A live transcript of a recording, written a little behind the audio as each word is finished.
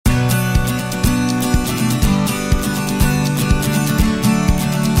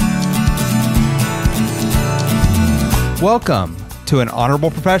Welcome to An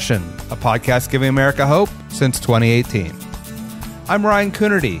Honorable Profession, a podcast giving America hope since 2018. I'm Ryan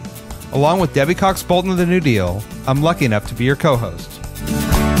Coonerty. Along with Debbie Cox Bolton of the New Deal, I'm lucky enough to be your co-host.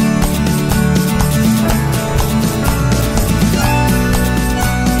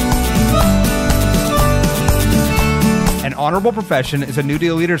 An Honorable Profession is a New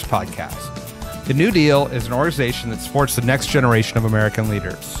Deal Leaders podcast. The New Deal is an organization that supports the next generation of American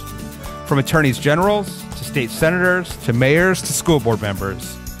leaders. From attorneys generals to state senators to mayors to school board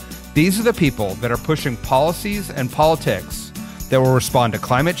members, these are the people that are pushing policies and politics that will respond to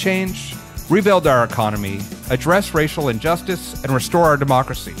climate change, rebuild our economy, address racial injustice, and restore our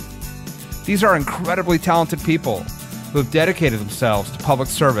democracy. These are incredibly talented people who have dedicated themselves to public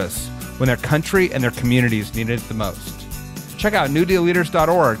service when their country and their communities needed it the most. Check out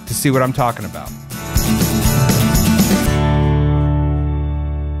newdealleaders.org to see what I'm talking about.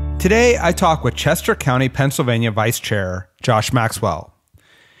 Today, I talk with Chester County, Pennsylvania Vice Chair Josh Maxwell.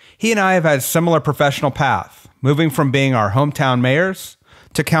 He and I have had a similar professional path, moving from being our hometown mayors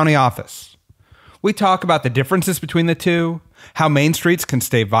to county office. We talk about the differences between the two, how main streets can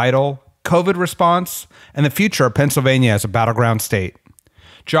stay vital, COVID response, and the future of Pennsylvania as a battleground state.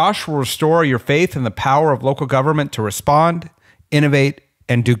 Josh will restore your faith in the power of local government to respond, innovate,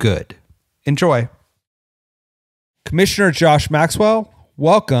 and do good. Enjoy. Commissioner Josh Maxwell,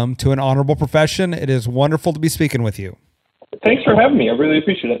 welcome to An Honorable Profession. It is wonderful to be speaking with you. Thanks for having me. I really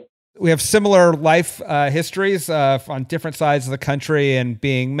appreciate it. We have similar life histories on different sides of the country, and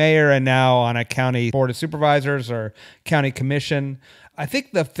being mayor and now on a county board of supervisors or county commission. I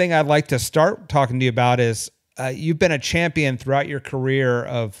think the thing I'd like to start talking to you about is you've been a champion throughout your career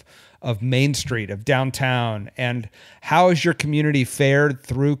of Main Street, of downtown, and how has your community fared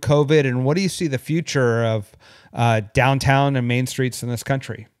through COVID, and what do you see the future of downtown and main streets in this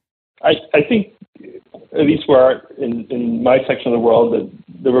country? I think, at least where in my section of the world,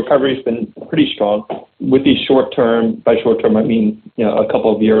 the recovery has been pretty strong. With these short-term, by short-term I mean a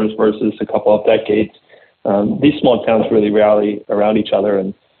couple of years versus a couple of decades. These small towns really rally around each other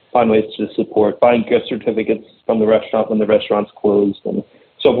and find ways to support, buying gift certificates from the restaurant when the restaurant's closed. And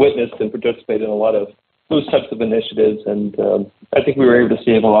so I've witnessed and participated in a lot of those types of initiatives. And I think we were able to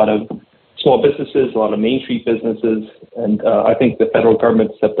save a lot of small businesses, a lot of Main Street businesses. And I think the federal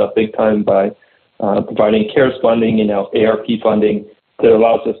government stepped up big time by providing CARES funding and now ARP funding that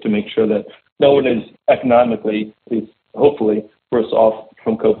allows us to make sure that no one is economically, at least hopefully, worse off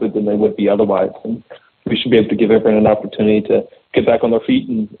from COVID than they would be otherwise. And we should be able to give everyone an opportunity to get back on their feet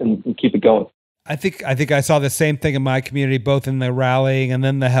and keep it going. I think I saw the same thing in my community, both in the rallying and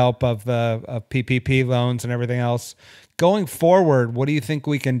then the help of PPP loans and everything else. Going forward, what do you think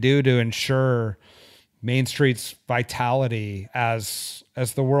we can do to ensure Main Street's vitality as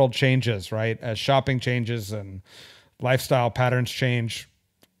the world changes, right? As shopping changes and lifestyle patterns change,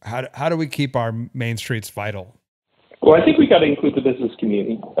 how do we keep our Main Streets vital? Well, I think we got to include the business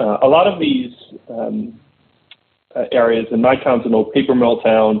community. A lot of these areas, in my town's an old paper mill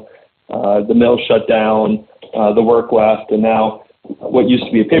town. The mill shut down, the work left, and now what used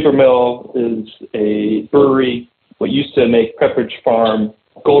to be a paper mill is a brewery. What used to make Pepperidge Farm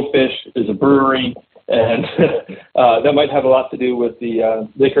goldfish is a brewery, and that might have a lot to do with the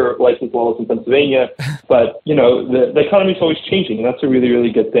liquor license laws in Pennsylvania. But the economy is always changing, and that's a really,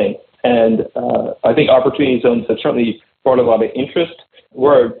 really good thing. And I think opportunity zones have certainly brought a lot of interest.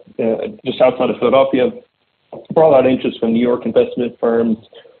 We're just outside of Philadelphia, brought a lot of interest from New York investment firms.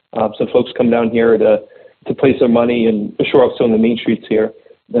 Some folks come down here to place their money and shore up some of the main streets here.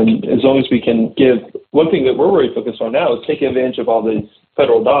 And as long as we can give, one thing that we're really focused on now is taking advantage of all these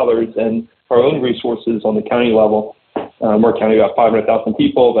federal dollars and our own resources on the county level. We're a county about 500,000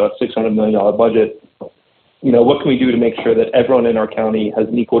 people, about a $600 million budget. What can we do to make sure that everyone in our county has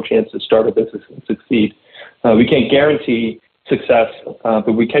an equal chance to start a business and succeed? We can't guarantee success,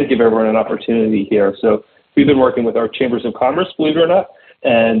 but we can give everyone an opportunity here. So we've been working with our chambers of commerce, believe it or not,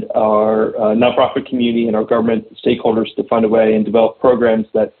 and our nonprofit community and our government stakeholders to find a way and develop programs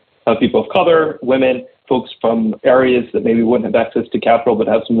that people of color, women, folks from areas that maybe wouldn't have access to capital but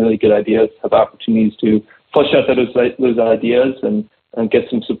have some really good ideas, have opportunities to flesh out those ideas and get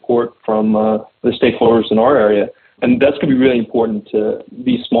some support from the stakeholders in our area. And that's going to be really important to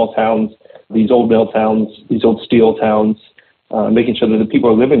these small towns, these old mill towns, these old steel towns, making sure that the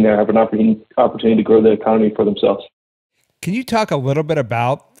people who are living there have an opportunity to grow the economy for themselves. Can you talk a little bit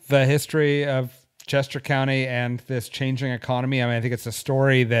about the history of Chester County and this changing economy? I mean, I think it's a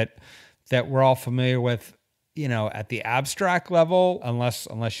story that we're all familiar with, at the abstract level, unless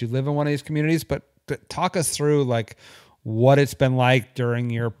you live in one of these communities. But talk us through what it's been like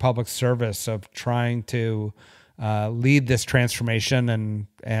during your public service of trying to lead this transformation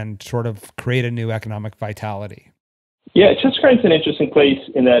and sort of create a new economic vitality? Yeah, Chester County is an interesting place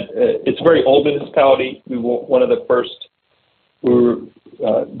in that it's a very old municipality. We were one of the first. We were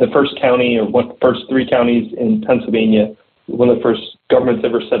the first county, or one of the first three counties in Pennsylvania. One of the first governments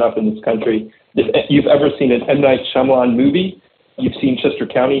ever set up in this country. If you've ever seen an M. Night Shyamalan movie, you've seen Chester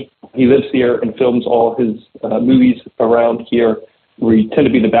County. He lives here and films all his movies around here. We tend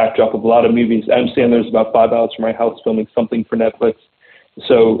to be the backdrop of a lot of movies. Adam Sandler's about 5 hours from my house filming something for Netflix.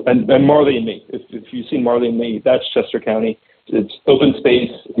 So, and Marley and Me. If you've seen Marley and Me, that's Chester County. It's open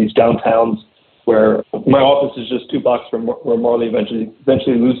space, these downtowns, where my office is just 2 blocks from where Marley eventually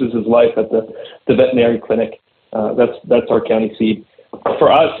loses his life at the veterinary clinic. That's our county seat.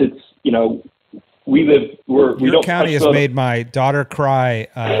 For us, it's, we live. Your county has made my daughter cry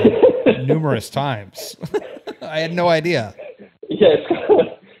numerous times. I had no idea.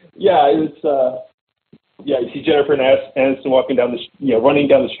 Yeah, you see Jennifer Aniston walking down running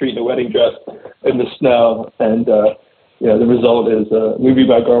down the street in a wedding dress in the snow, and the result is a movie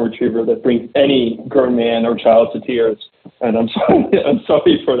about a golden retriever that brings any grown man or child to tears. And I'm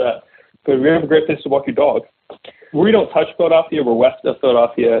sorry for that, but we have a great place to walk your dog. We don't touch Philadelphia. We're west of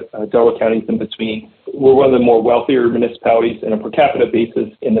Philadelphia. Delaware County's in between. We're one of the more wealthier municipalities in a per capita basis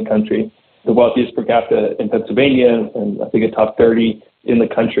in the country. The wealthiest per capita in Pennsylvania, and I think a top 30 in the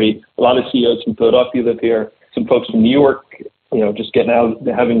country. A lot of CEOs from Philadelphia live here. Some folks from New York, just getting out,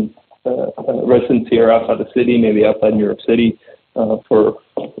 having residence here outside the city, maybe outside New York City for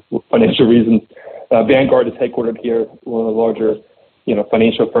financial reasons. Vanguard is headquartered here. One of the larger,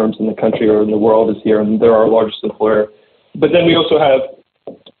 financial firms in the country or in the world is here, and they're our largest employer. But then we also have,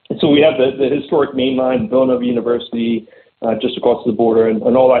 we have the historic main line, Villanova University, just across the border, and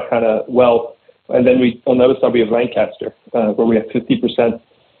all that kind of wealth. And then on the other side, we have Lancaster, where we have 50%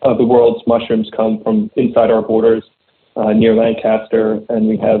 of the world's mushrooms come from inside our borders near Lancaster. And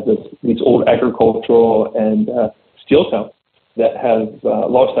we have these old agricultural and steel towns that have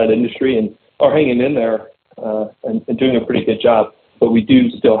lost that industry and are hanging in there and doing a pretty good job. But we do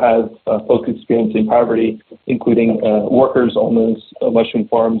still have folks experiencing poverty, including workers on those mushroom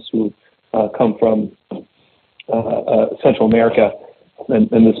farms who come from Central America, and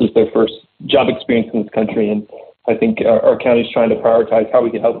this is their first job experience in this country. And I think our county is trying to prioritize how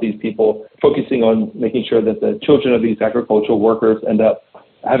we can help these people, focusing on making sure that the children of these agricultural workers end up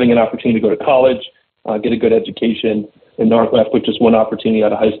having an opportunity to go to college, get a good education. In Northwest, which is one opportunity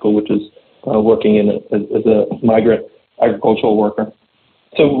out of high school, which is working as a migrant agricultural worker.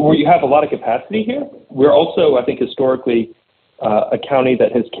 So we have a lot of capacity here. We're also, I think, historically a county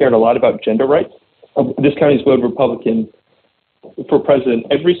that has cared a lot about gender rights. This county's voted Republican for president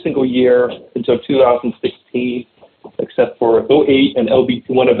every single year until 2016, except for 2008 and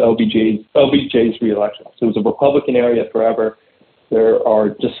one of LBJ's reelection. So it was a Republican area forever. There are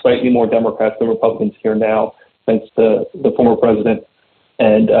just slightly more Democrats than Republicans here now, thanks to the former president.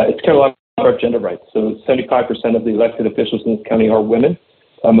 And it's cared a lot about gender rights. So 75% of the elected officials in this county are women.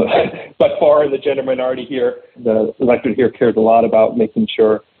 By far in the gender minority here, the electorate here cares a lot about making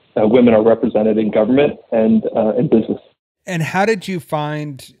sure women are represented in government and in business. And how did you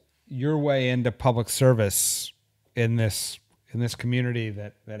find your way into public service in this community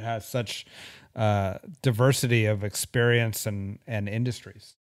that has such diversity of experience and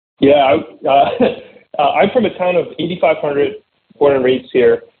industries? Yeah, I'm from a town of 8,500, born and raised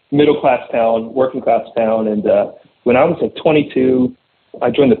here, middle-class town, working-class town. And when I was 22, I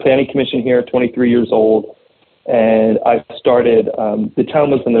joined the Planning Commission here, 23 years old. And I started, the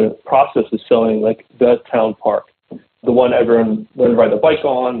town was in the process of selling the town park, the one everyone learned to ride the bike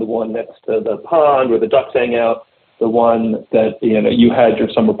on, the one next to the pond where the ducks hang out, the one that you had your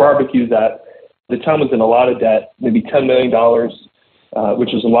summer barbecues at. The town was in a lot of debt, maybe $10 million,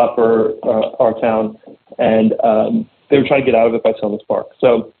 which is a lot for our town. And they were trying to get out of it by selling this park.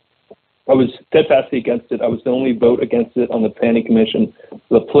 So I was steadfastly against it. I was the only vote against it on the Planning Commission.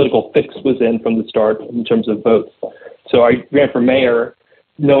 The political fix was in from the start in terms of votes. So I ran for mayor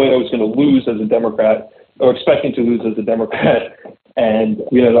knowing I was going to lose as a Democrat, or expecting to lose as a Democrat. And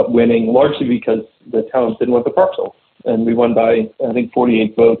we ended up winning largely because the town didn't want the park sold. And we won by, I think,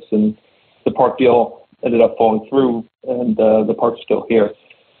 48 votes. And the park deal ended up falling through, and the park's still here.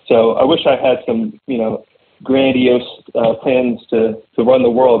 So I wish I had some, grandiose plans to run the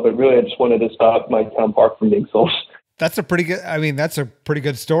world, but really I just wanted to stop my town park from being sold. That's a pretty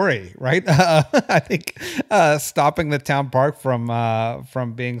good story, right? I think stopping the town park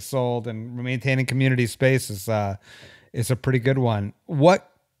from being sold and maintaining community space is a pretty good one.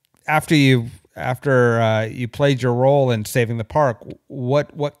 What after you played your role in saving the park,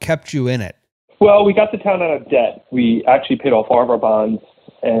 what kept you in it? Well, we got the town out of debt. We actually paid off all of our bonds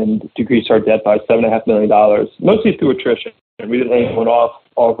and decreased our debt by $7.5 million, mostly through attrition. We didn't lay anyone off.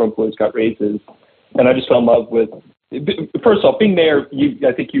 All of our employees got raises. And I just fell in love with, first off, being mayor,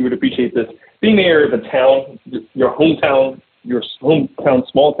 I think you would appreciate this. Being mayor of a town, your hometown,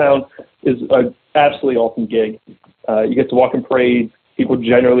 small town, is an absolutely awesome gig. You get to walk in parades. People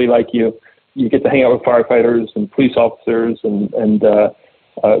generally like you. You get to hang out with firefighters and police officers and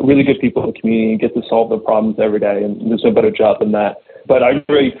really good people in the community. You get to solve their problems every day, and there's no better job than that. But I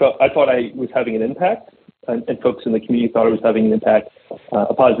thought I was having an impact, and folks in the community thought I was having an impact,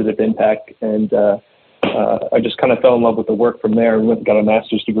 a positive impact, and I just kind of fell in love with the work from there and went and got a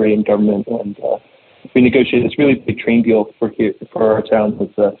master's degree in government, and we negotiated this really big train deal for our town.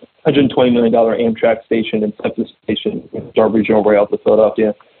 It's a $120 million Amtrak station and substation with our regional rail to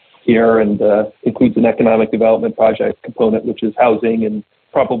Philadelphia here, and includes an economic development project component, which is housing and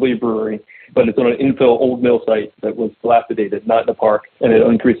probably a brewery. But it's on an infill old mill site that was dilapidated, not in a park, and it'll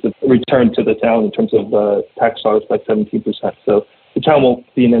increase the return to the town in terms of tax dollars by 17%. So the town won't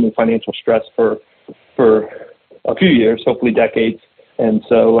be in any financial stress for a few years, hopefully decades. And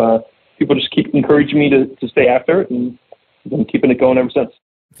so people just keep encouraging me to stay after it, and been keeping it going ever since.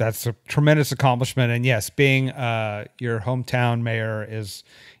 That's a tremendous accomplishment. And yes, being your hometown mayor is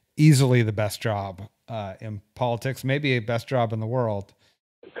easily the best job in politics, maybe the best job in the world.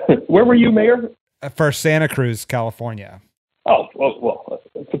 Where were you mayor? For Santa Cruz, California. Oh, well,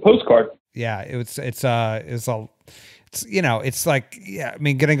 it's a postcard. Yeah, it's like, yeah, I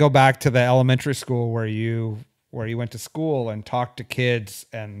mean, gonna go back to the elementary school where you went to school and talked to kids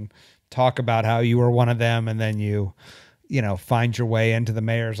and talk about how you were one of them, and then you find your way into the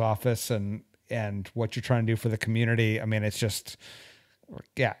mayor's office and what you're trying to do for the community. I mean, it's just,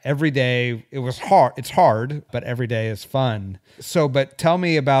 yeah, every day it was hard. It's hard, but every day is fun. So, but tell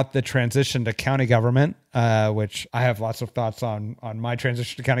me about the transition to county government, which I have lots of thoughts on my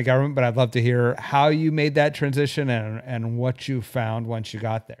transition to county government, but I'd love to hear how you made that transition and what you found once you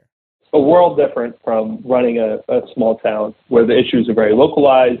got there. A world different from running a small town where the issues are very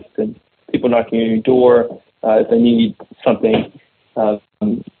localized and people knocking on your door if they need something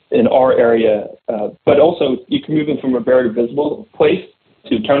in our area. But also you can move in from a very visible place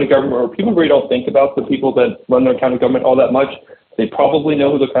to county government, where people really don't think about the people that run their county government all that much. They probably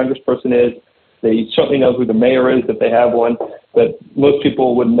know who the congressperson is. They certainly know who the mayor is if they have one, but most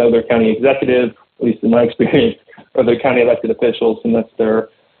people wouldn't know their county executive, at least in my experience, or their county elected officials, unless they're,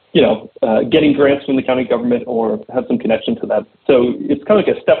 getting grants from the county government or have some connection to that. So it's kind of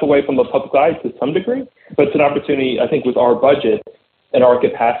like a step away from the public eye to some degree, but it's an opportunity, I think, with our budget and our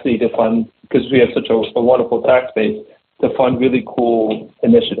capacity to fund, because we have such a wonderful tax base, to fund really cool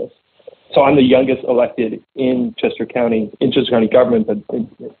initiatives. So I'm the youngest elected in Chester County government, but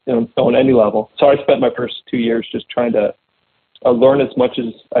on any level. So I spent my first 2 years just trying to learn as much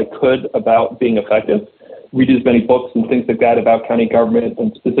as I could about being effective, read as many books and things like that about county government,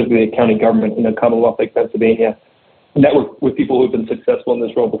 and specifically county government in a Commonwealth like Pennsylvania, network with people who have been successful in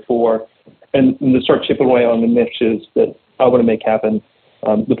this role before, and to start chipping away on initiatives that I want to make happen.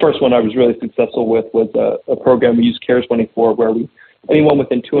 The first one I was really successful with was a program we used CARES money for, where anyone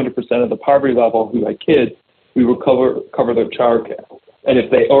within 200% of the poverty level who had kids, we would cover their child care. And if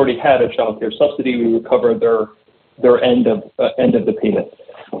they already had a child care subsidy, we would cover their end of the payment,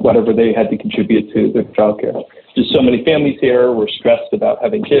 whatever they had to contribute to their child care. Just so many families here were stressed about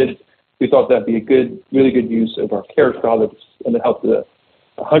having kids. We thought that'd be a really good use of our CARES dollars, and it helped the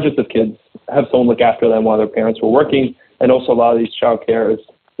hundreds of kids have someone look after them while their parents were working. And also a lot of these child cares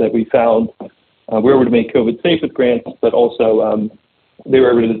that we found, we were able to make COVID safe with grants, but also they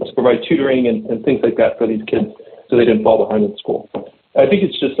were able to provide tutoring and things like that for these kids so they didn't fall behind in school. I think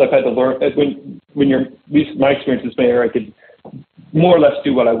it's just I've had to learn, when you're, at least my experience as mayor, I could more or less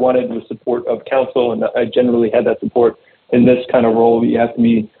do what I wanted with support of council, and I generally had that support. In this kind of role, you have to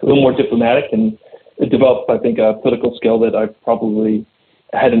be a little more diplomatic, and it developed, I think, a political skill that I probably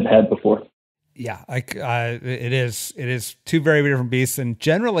hadn't had before. Yeah, it is two very different beasts, and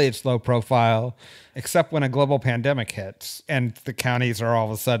generally it's low profile, except when a global pandemic hits and the counties are all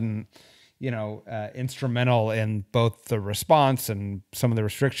of a sudden, instrumental in both the response and some of the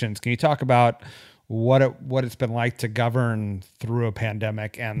restrictions. Can you talk about what it's been like to govern through a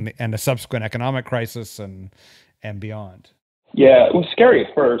pandemic and a subsequent economic crisis and beyond? Yeah, it was scary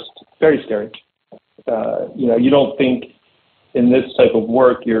at first, very scary. You don't think in this type of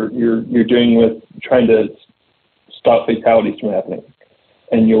work you're doing with trying to stop fatalities from happening,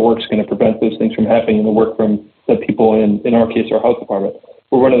 and your work's going to prevent those things from happening in the work from the people in our case, our health department.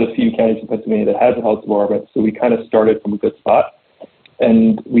 We're one of the few counties in Pennsylvania that has a health department, so we kind of started from a good spot.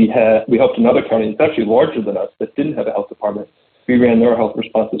 And we helped another county that's actually larger than us that didn't have a health department. We ran their health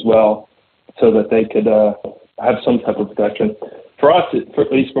response as well so that they could have some type of protection. For us,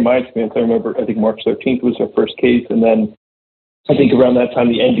 at least from my experience, I remember, I think March 13th was our first case. And then I think around that time,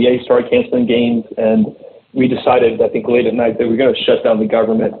 the NBA started canceling games. And we decided, I think late at night, that we were going to shut down the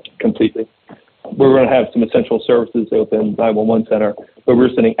government completely. We were going to have some essential services open, 911 center, but we were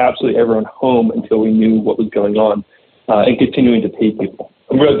sending absolutely everyone home until we knew what was going on, and continuing to pay people.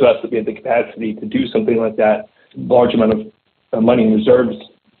 I'm really blessed that we had the capacity to do something like that, large amount of money in reserves,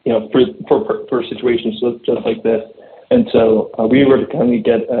 for situations just like this. And so we were to kind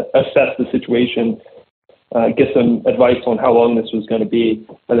of assess the situation, get some advice on how long this was going to be,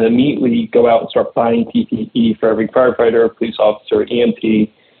 and then immediately go out and start buying PPE for every firefighter, police officer,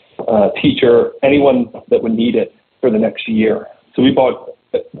 EMT, teacher, anyone that would need it for the next year. So we bought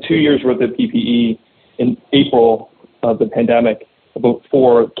 2 years worth of PPE in April of the pandemic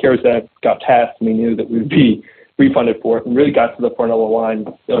before CARES Act got passed, and we knew that we would be refunded for it, and really got to the front of the line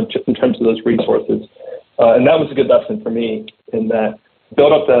in terms of those resources. And that was a good lesson for me in that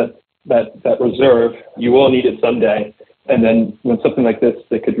build up that reserve. You will need it someday. And then when something like this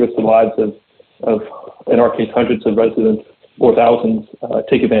that could risk the lives of in our case, hundreds of residents or thousands,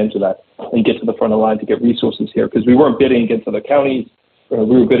 take advantage of that and get to the front of the line to get resources here. Because we weren't bidding against other counties. We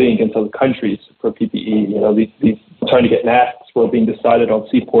were bidding against other countries for PPE. These trying to get masks were being decided on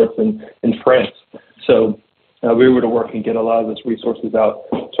seaports in France. So we were to work and get a lot of those resources out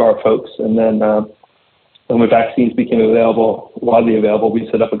to our folks. And then when vaccines became widely available, we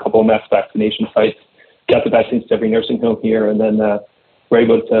set up a couple of mass vaccination sites, got the vaccines to every nursing home here, and then were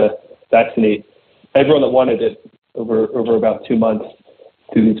able to vaccinate everyone that wanted it over about 2 months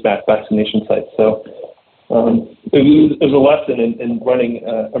through these mass vaccination sites. So it was a lesson in running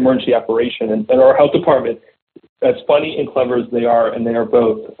emergency operation. And our health department, as funny and clever as they are, and they are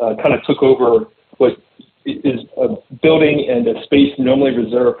both, kind of took over what is a building and a space normally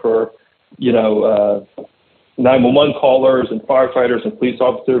reserved for, 911 callers and firefighters and police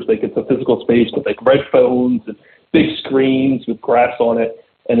officers. They get the physical space with like red phones and big screens with grass on it.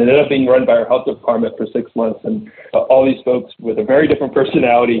 And it ended up being run by our health department for 6 months. And all these folks with a very different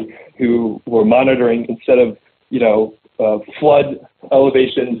personality who were monitoring, instead of, flood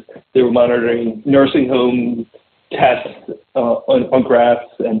elevations, they were monitoring nursing home tests on grass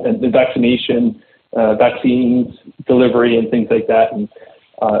and vaccination, vaccines, delivery, and things like that. And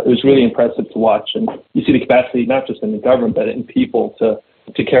it was really impressive to watch. And you see the capacity, not just in the government, but in people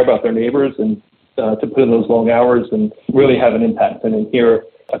to care about their neighbors and to put in those long hours and really have an impact. And in here,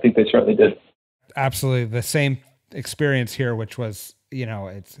 I think they certainly did. Absolutely. The same experience here, which was, you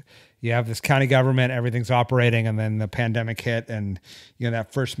have this county government, everything's operating, and then the pandemic hit. And,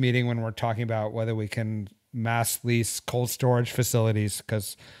 that first meeting when we're talking about whether we can mass lease cold storage facilities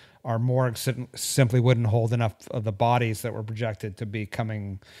because our morgue simply wouldn't hold enough of the bodies that were projected to be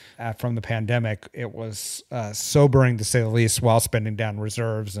coming from the pandemic. It was sobering, to say the least, while spending down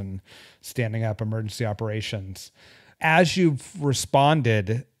reserves and standing up emergency operations. As you've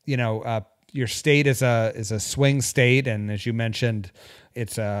responded, your state is a swing state, and as you mentioned,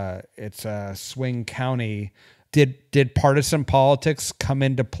 it's a swing county. Did partisan politics come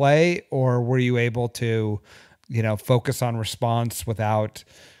into play, or were you able to, focus on response without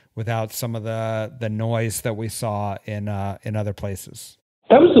some of the noise that we saw in other places?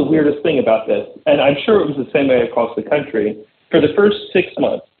 That was the weirdest thing about this, and I'm sure it was the same way across the country. For the first 6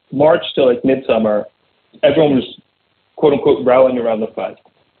 months, March to like midsummer, everyone was quote unquote rallying around the flag.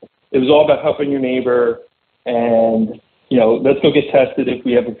 It was all about helping your neighbor and, let's go get tested if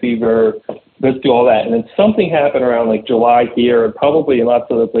we have a fever. Let's do all that. And then something happened around like July here and probably in lots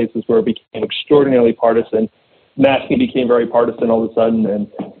of other places where it became extraordinarily partisan. Masking became very partisan all of a sudden,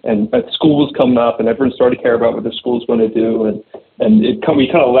 and school was coming up, and everyone started to care about what the school's going to do, and we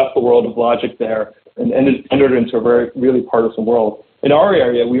kind of left the world of logic there and entered into a very really partisan world. In our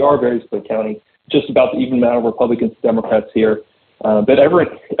area, we are a very split county, just about the even amount of Republicans and Democrats here. But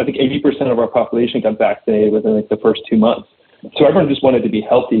I think 80% of our population got vaccinated within like the first 2 months. So everyone just wanted to be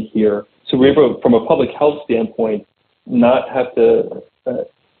healthy here. So we were, from a public health standpoint, not have to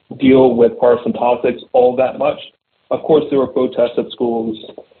deal with partisan politics all that much. Of course, there were protests at schools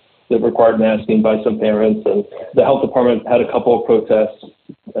that required masking by some parents, and the health department had a couple of protests,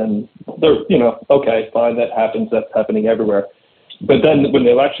 and they're, okay, fine, that happens, that's happening everywhere. But then when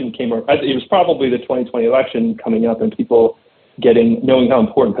the election came around, it was probably the 2020 election coming up, and people knowing how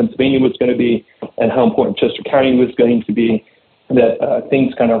important Pennsylvania was going to be and how important Chester County was going to be, that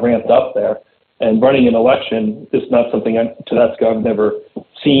things kind of ramped up there. And running an election is not something to that scale I've never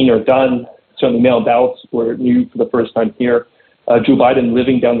seen or done. Certainly mail-in ballots were new for the first time here. Joe Biden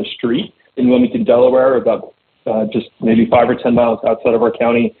living down the street in Wilmington, Delaware, about just maybe 5 or 10 miles outside of our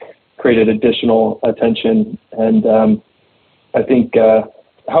county, created additional attention. And I think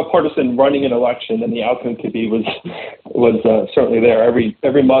how partisan running an election and the outcome could be was certainly there.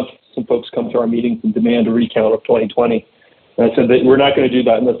 Every month, some folks come to our meetings and demand a recount of 2020. And I said that we're not going to do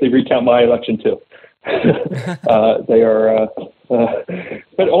that unless they recount my election too. They are,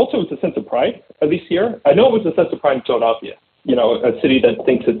 but also it's a sense of pride, at least here. I know it was a sense of pride in Philadelphia, a city that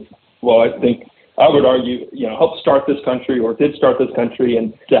thinks I would argue, helped start this country or did start this country,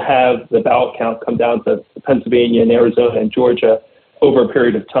 and to have the ballot count come down to Pennsylvania and Arizona and Georgia over a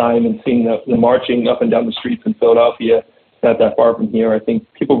period of time, and seeing the marching up and down the streets in Philadelphia, not that far from here, I think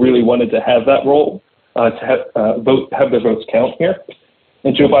people really wanted to have that role, to have their votes count here.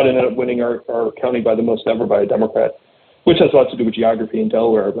 And Joe Biden ended up winning our county by the most ever by a Democrat, which has a lot to do with geography in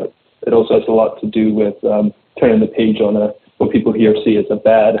Delaware, but it also has a lot to do with turning the page on what people here see as a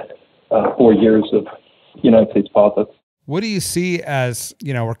bad 4 years of United States politics. What do you see as,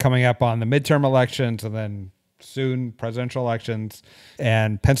 we're coming up on the midterm elections and then soon presidential elections,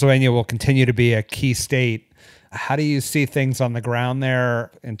 and Pennsylvania will continue to be a key state. How do you see things on the ground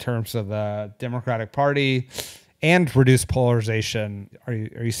there in terms of the Democratic Party and reduced polarization? Are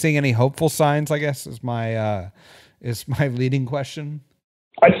you seeing any hopeful signs, I guess, is my leading question?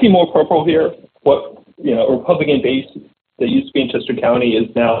 I see more purple here. What, a Republican base that used to be in Chester County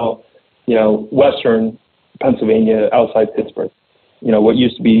is now, western Pennsylvania outside Pittsburgh. What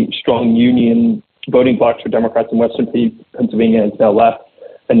used to be strong union voting blocks for Democrats in western Pennsylvania is now left.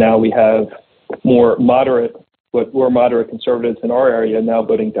 And now we have more moderate conservatives in our area now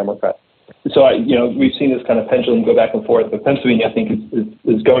voting Democrat. So, we've seen this kind of pendulum go back and forth. But Pennsylvania, I think,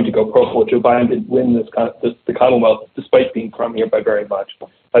 is going to go purple. Joe Biden did win the Commonwealth despite being from here by very much.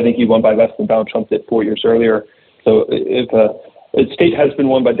 I think he won by less than Donald Trump did 4 years earlier. So if a state has been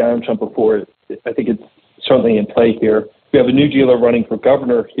won by Donald Trump before, I think it's certainly in play here. We have a new dealer running for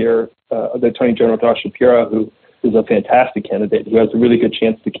governor here, the Attorney General Josh Shapiro, who is a fantastic candidate, who has a really good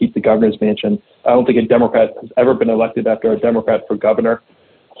chance to keep the governor's mansion. I don't think a Democrat has ever been elected after a Democrat for governor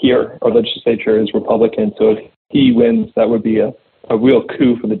here. Our legislature is Republican, so if he wins, that would be a real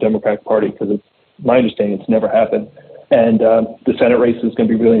coup for the Democratic Party, because it's my understanding it's never happened. And the Senate race is going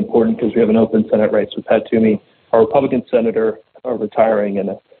to be really important because we have an open Senate race with Pat Toomey, our Republican senator, retiring, and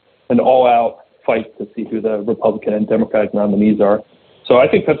an all-out fight to see who the Republican and Democratic nominees are. So I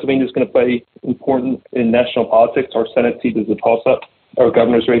think Pennsylvania is going to play important in national politics. Our Senate seat is a toss-up. Our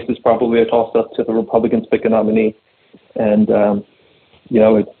governor's race is probably a toss-up to the Republicans pick a nominee. And,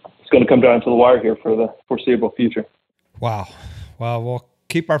 it's going to come down to the wire here for the foreseeable future. Wow. Well, we'll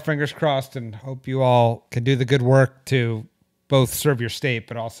keep our fingers crossed and hope you all can do the good work to both serve your state,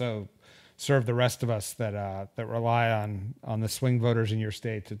 but also serve the rest of us that rely on the swing voters in your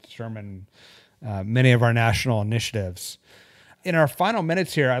state to determine many of our national initiatives. In our final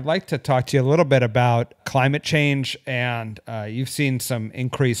minutes here, I'd like to talk to you a little bit about climate change, and you've seen some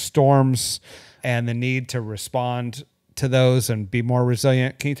increased storms and the need to respond to those and be more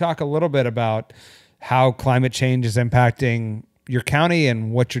resilient. Can you talk a little bit about how climate change is impacting your county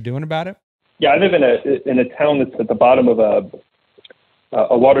and what you're doing about it? Yeah, I live in a town that's at the bottom of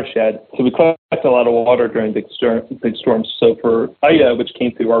a watershed, so we collect a lot of water during big storms. So for Ida, which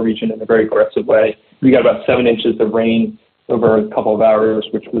came through our region in a very aggressive way, we got about 7 inches of rain over a couple of hours,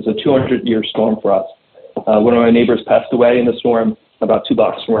 which was a 200-year storm for us. One of my neighbors passed away in the storm about 2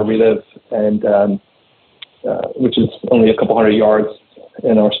 blocks from where we live, and which is only a couple hundred yards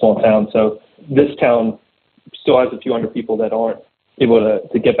in our small town. So this town still has a few hundred people that aren't able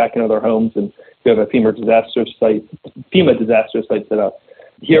to get back into their homes, and we have a FEMA disaster site set up.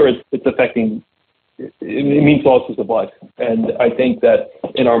 Here it's affecting, it means losses of life. And I think that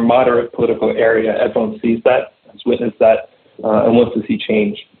in our moderate political area, everyone sees that, has witnessed that, and wants to see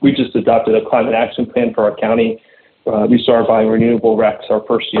change. We just adopted a climate action plan for our county. We started buying renewable RECs our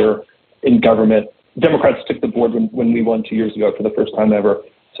first year in government. Democrats took the board when we won 2 years ago for the first time ever.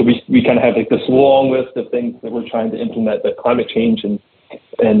 So we kind of have like this long list of things that we're trying to implement, but climate change and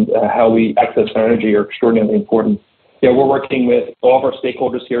how we access our energy are extraordinarily important. Yeah, we're working with all of our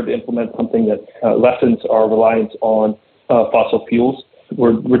stakeholders here to implement something that lessens our reliance on fossil fuels.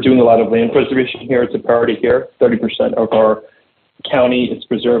 We're doing a lot of land preservation here. It's a priority here. 30% of our county is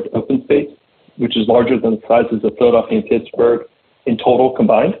preserved open space, which is larger than the sizes of Philadelphia and Pittsburgh in total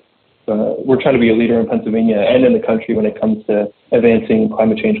combined. We're trying to be a leader in Pennsylvania and in the country when it comes to advancing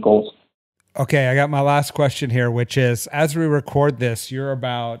climate change goals. Okay, I got my last question here, which is, as we record this, you're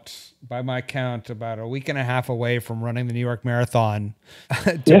about, by my count, about a week and a half away from running the New York Marathon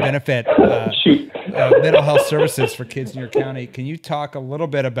to benefit mental health services for kids in your county. Can you talk a little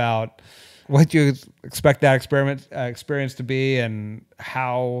bit about what you expect that experience to be, and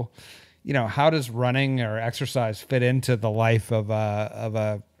how does running or exercise fit into the life of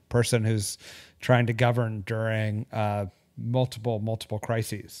a person who's trying to govern during multiple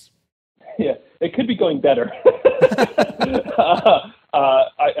crises? Yeah, it could be going better.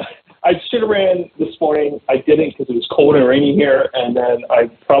 I should have ran this morning. I didn't because it was cold and rainy here, and then I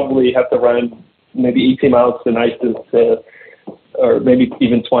probably have to run maybe 18 miles tonight or maybe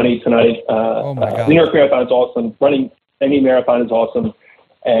even 20 tonight. Oh my God. The New York Marathon is awesome. Running any marathon is awesome,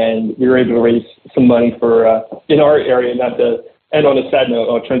 and we were able to raise some money for in our area. Not to end on a sad note,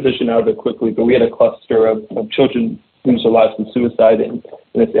 I'll transition out of it quickly, but we had a cluster of children lose their lives in suicide in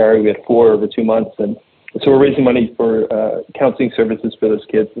this area. We had 4 over 2 months, and so we're raising money for counseling services for those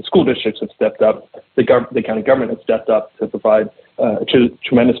kids. The school districts have stepped up. The county government has stepped up to provide a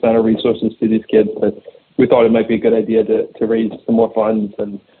tremendous amount of resources to these kids. But we thought it might be a good idea to raise some more funds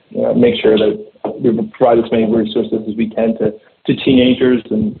and make sure that we provide as many resources as we can to teenagers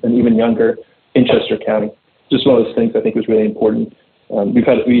and even younger in Chester County. Just one of those things I think was really important. We've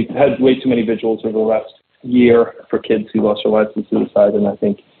had way too many vigils over the last year for kids who lost their lives to suicide, and I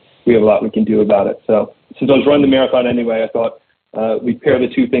think we have a lot we can do about it. So since I was running the marathon anyway, I thought we'd pair the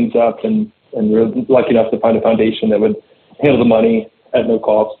two things up, and we were lucky enough to find a foundation that would handle the money at no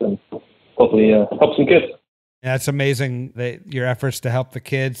cost and hopefully help some kids. Yeah, it's amazing your efforts to help the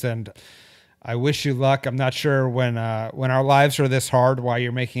kids, and I wish you luck. I'm not sure when our lives are this hard why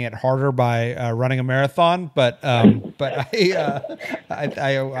you're making it harder by running a marathon, but I'm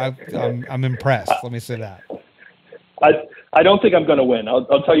impressed. Let me say that. I don't think I'm going to win.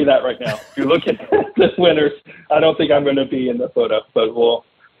 I'll tell you that right now. If you're looking at the winners, I don't think I'm going to be in the photo, but we'll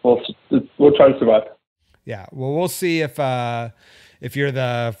try to survive. Yeah, well, we'll see if you're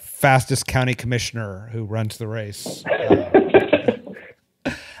the fastest county commissioner who runs the race.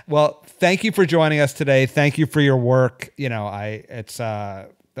 Well, thank you for joining us today. Thank you for your work. It's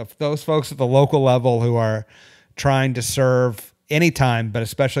those folks at the local level who are trying to serve anytime, but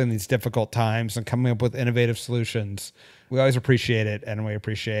especially in these difficult times, and coming up with innovative solutions. We always appreciate it, and we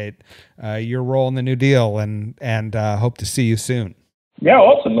appreciate your role in the New Deal, and hope to see you soon. Yeah,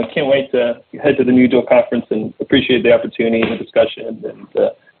 awesome. I can't wait to head to the New Deal conference, and appreciate the opportunity and the discussion. And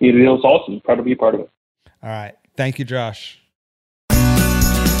New Deal is awesome. Proud to be a part of it. All right. Thank you, Josh.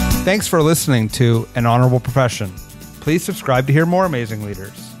 Thanks for listening to An Honorable Profession. Please subscribe to hear more amazing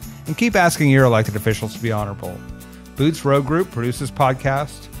leaders, and keep asking your elected officials to be honorable. Boots Road Group produces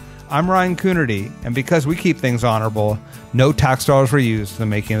podcast. I'm Ryan Coonerty, and because we keep things honorable, no tax dollars were used in the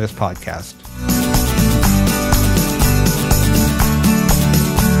making of this podcast.